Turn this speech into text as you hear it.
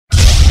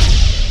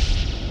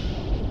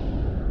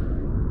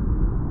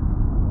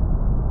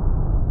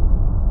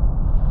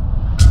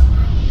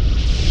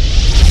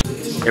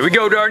Here we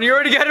go, Darden. You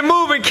already got it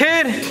moving,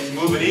 kid. It's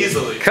moving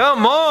easily.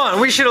 Come on.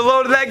 We should have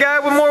loaded that guy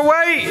with more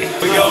weight.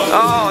 Here we go.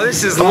 Oh,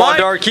 this is light.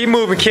 Come on, Darden. Keep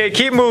moving, kid.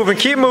 Keep moving.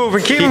 Keep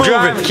moving. Keep moving.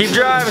 Driving. Keep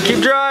driving.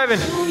 Keep driving.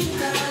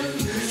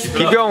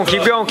 Keep going.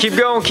 Keep going. Keep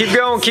going. Keep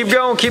going. Keep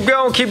going. Keep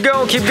going. Keep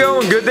going. Keep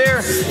going. Good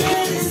there.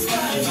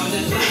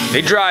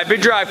 Big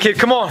drive, kid.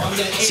 Come on.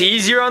 It's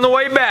easier on the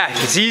way back.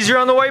 It's easier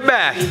on the way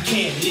back.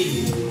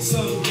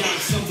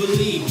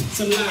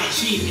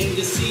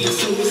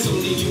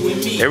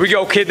 There we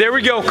go, kid. There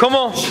we go. Come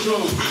on.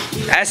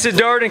 That's it,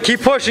 Darden.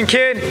 Keep pushing,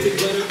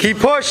 kid. Keep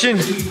pushing.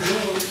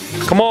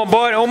 Come on,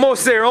 bud.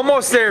 Almost there.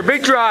 Almost there.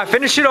 Big drive.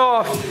 Finish it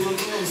off.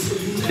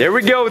 There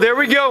we go. There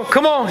we go.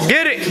 Come on.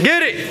 Get it.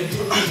 Get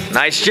it.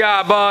 Nice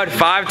job, bud.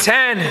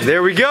 5'10".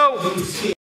 There we go.